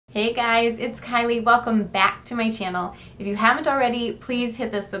Hey guys, it's Kylie. Welcome back to my channel. If you haven't already, please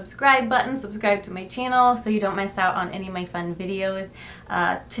hit the subscribe button, subscribe to my channel so you don't miss out on any of my fun videos.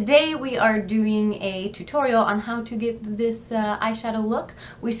 Today we are doing a tutorial on how to get this eyeshadow look.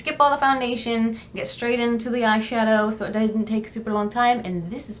 We skip all the foundation, get straight into the eyeshadow so it doesn't take a super long time,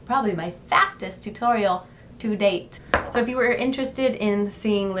 and this is probably my fastest tutorial to date. So if you were interested in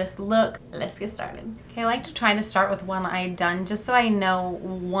seeing this look, let's get started. Okay, I like to try to start with one eye done just so I know,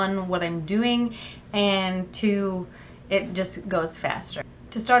 one, what I'm doing, and two, it just goes faster.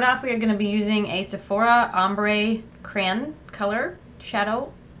 To start off, we are going to be using a Sephora Ombre Crayon color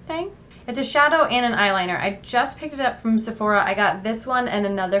shadow thing. It's a shadow and an eyeliner. I just picked it up from Sephora. I got this one and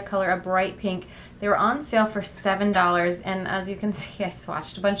another color, a bright pink. They were on sale for $7, and as you can see, I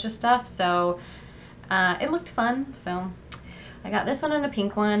swatched a bunch of stuff, so it looked fun, so I got this one and a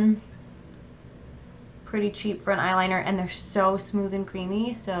pink one. Pretty cheap for an eyeliner, and they're so smooth and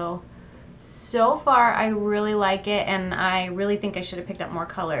creamy, so far I really like it, and I really think I should have picked up more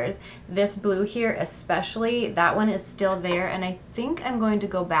colors. This blue here especially, that one is still there, and I think I'm going to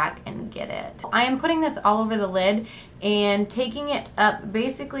go back and get it. I am putting this all over the lid and taking it up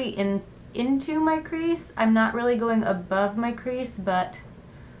basically into my crease. I'm not really going above my crease, but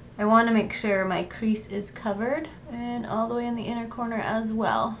I want to make sure my crease is covered and all the way in the inner corner as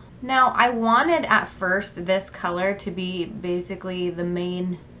well. Now, I wanted at first this color to be basically the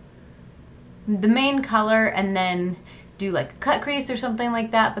main color and then do like a cut crease or something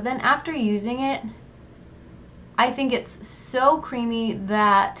like that, but then after using it, I think it's so creamy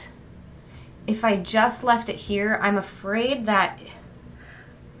that if I just left it here, I'm afraid that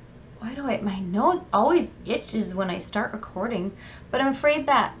my nose always itches when I start recording, but I'm afraid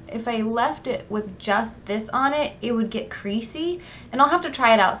that if I left it with just this on it, it would get creasy, and I'll have to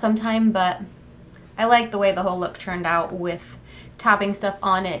try it out sometime, but I like the way the whole look turned out with topping stuff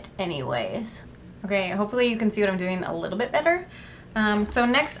on it anyways. Okay, hopefully you can see what I'm doing a little bit better. So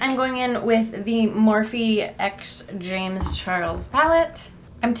next I'm going in with the Morphe X James Charles palette.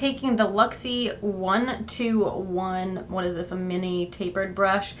 I'm taking the Luxie 121, what is this, a mini tapered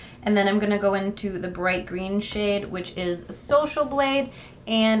brush, and then I'm going to go into the bright green shade, which is a Social Blade,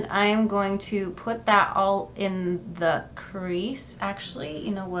 and I'm going to put that all in the crease. Actually, you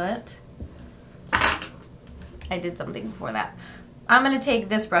know what? I did something before that. I'm going to take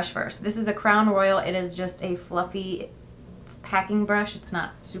this brush first. This is a Crown Royal. It is just a fluffy packing brush. It's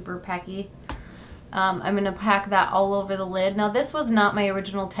not super packy. I'm going to pack that all over the lid. Now, this was not my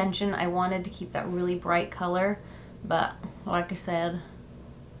original intention. I wanted to keep that really bright color, but like I said,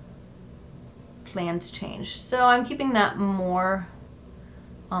 plans changed. So I'm keeping that more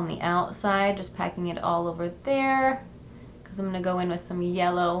on the outside, just packing it all over there, because I'm going to go in with some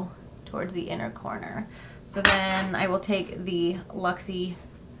yellow towards the inner corner. So then I will take the Luxie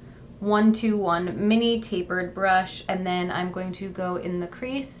 121 mini tapered brush, and then I'm going to go in the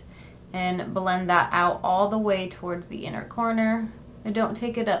crease and blend that out all the way towards the inner corner. I don't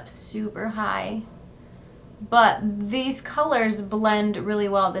take it up super high, but these colors blend really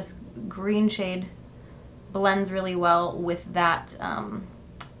well. This green shade blends really well with that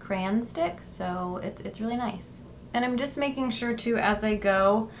crayon stick, so it's really nice. And I'm just making sure too, as I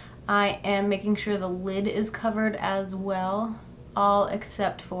go, I am making sure the lid is covered as well, all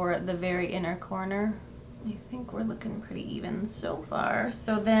except for the very inner corner. I think we're looking pretty even so far.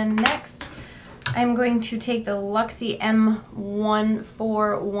 So then next, I'm going to take the Luxie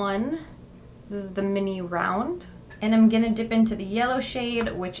M141. This is the mini round. And I'm going to dip into the yellow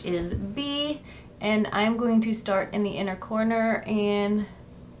shade, which is B. And I'm going to start in the inner corner and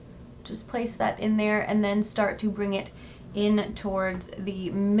just place that in there and then start to bring it in towards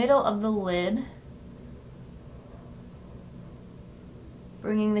the middle of the lid,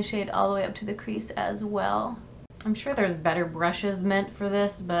 bringing the shade all the way up to the crease as well. I'm sure there's better brushes meant for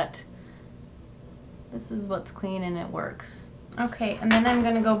this, but this is what's clean and it works. Okay, and then I'm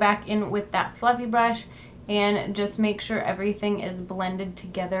gonna go back in with that fluffy brush and just make sure everything is blended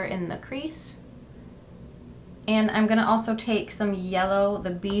together in the crease. And I'm gonna also take some yellow, the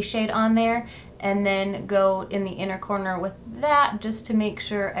B shade on there, and then go in the inner corner with that just to make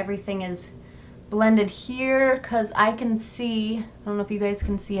sure everything is blended here, because I can see, I don't know if you guys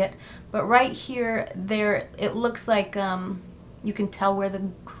can see it, but right here, there, it looks like you can tell where the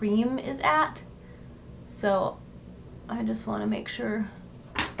cream is at. So I just want to make sure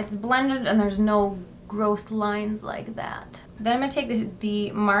it's blended and there's no gross lines like that. Then I'm going to take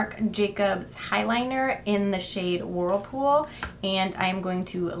the Marc Jacobs highliner in the shade Whirlpool, and I'm going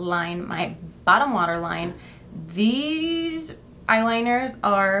to line my bottom waterline. These eyeliners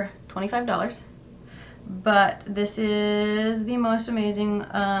are $25. But this is the most amazing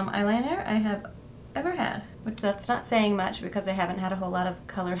eyeliner I have ever had. Which that's not saying much because I haven't had a whole lot of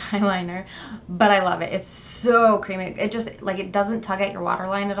colored eyeliner, but I love it. It's so creamy. It just, like, it doesn't tug at your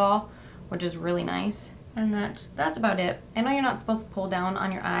waterline at all, which is really nice. And that's about it. I know you're not supposed to pull down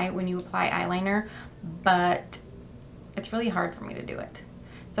on your eye when you apply eyeliner, but it's really hard for me to do it.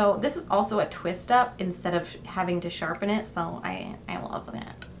 So this is also a twist up instead of having to sharpen it, so I love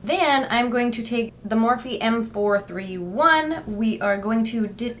that. Then I'm going to take the Morphe M431. We are going to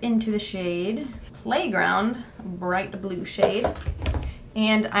dip into the shade Playground, bright blue shade.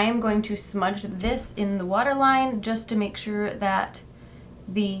 And I am going to smudge this in the waterline just to make sure that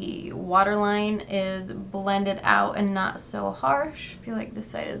the waterline is blended out and not so harsh. I feel like this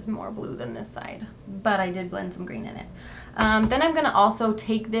side is more blue than this side, but I did blend some green in it. Then I'm gonna also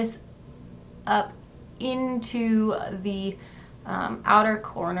take this up into the outer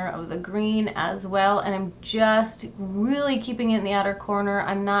corner of the green as well, and I'm just really keeping it in the outer corner.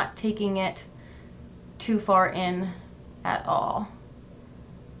 I'm not taking it too far in at all.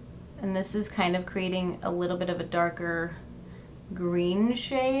 And this is kind of creating a little bit of a darker green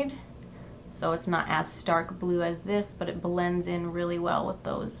shade, so it's not as stark blue as this, but it blends in really well with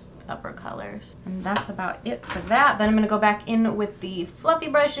those upper colors. And that's about it for that. Then I'm going to go back in with the fluffy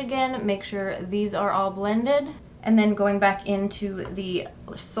brush again, make sure these are all blended, and then going back into the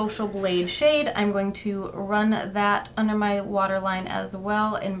Social Blade shade, I'm going to run that under my waterline as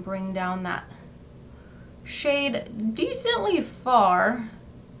well and bring down that shade decently far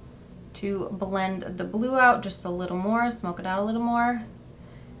to blend the blue out just a little more, smoke it out a little more,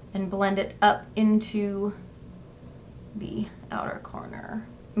 and blend it up into the outer corner.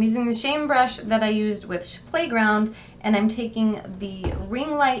 I'm using the same brush that I used with Playground, and I'm taking the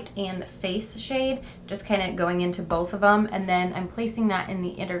Ring Light and Face shade, just kind of going into both of them, and then I'm placing that in the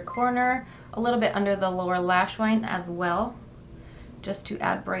inner corner, a little bit under the lower lash line as well, just to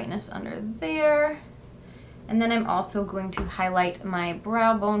add brightness under there. And then I'm also going to highlight my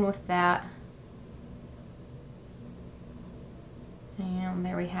brow bone with that. And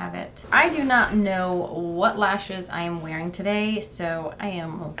there we have it. I do not know what lashes I am wearing today, so I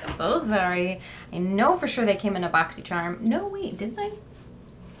am so sorry. I know for sure they came in a BoxyCharm. No, wait, did they?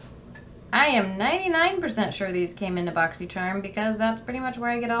 I am 99% sure these came in a BoxyCharm because that's pretty much where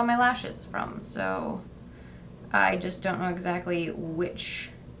I get all my lashes from. So I just don't know exactly which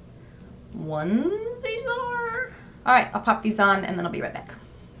ones these are. All right, I'll pop these on and then I'll be right back.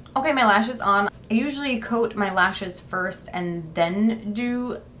 Okay, my lashes on. I usually coat my lashes first and then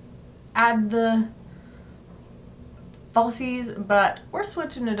add the falsies, but we're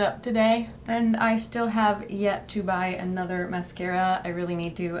switching it up today. And I still have yet to buy another mascara. I really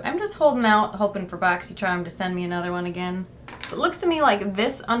need to. I'm just holding out, hoping for BoxyCharm to send me another one again. It looks to me like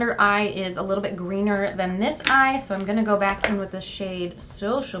this under eye is a little bit greener than this eye, so I'm gonna go back in with the shade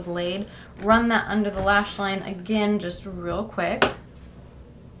Social Blade, run that under the lash line again, just real quick.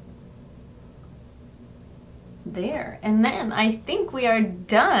 There, and then I think we are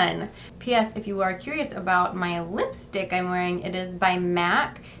done. P.S. if you are curious about my lipstick I'm wearing, it is by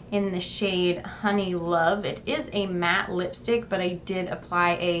MAC in the shade Honey Love. It is a matte lipstick, but I did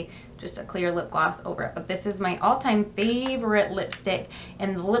apply just a clear lip gloss over it. But this is my all-time favorite lipstick,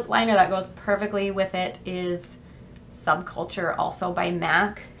 and the lip liner that goes perfectly with it is Subculture, also by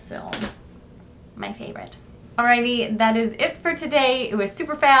MAC, so my favorite. Alrighty, that is it for today. It was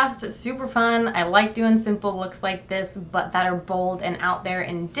super fast, super fun. I like doing simple looks like this, but that are bold and out there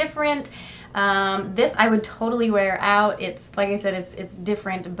and different. This I would totally wear out. It's, like I said, it's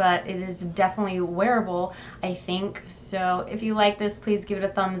different, but it is definitely wearable, I think. So if you like this, please give it a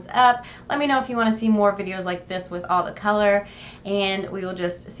thumbs up. Let me know if you want to see more videos like this with all the color, and we will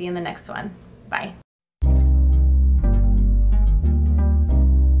just see you in the next one. Bye.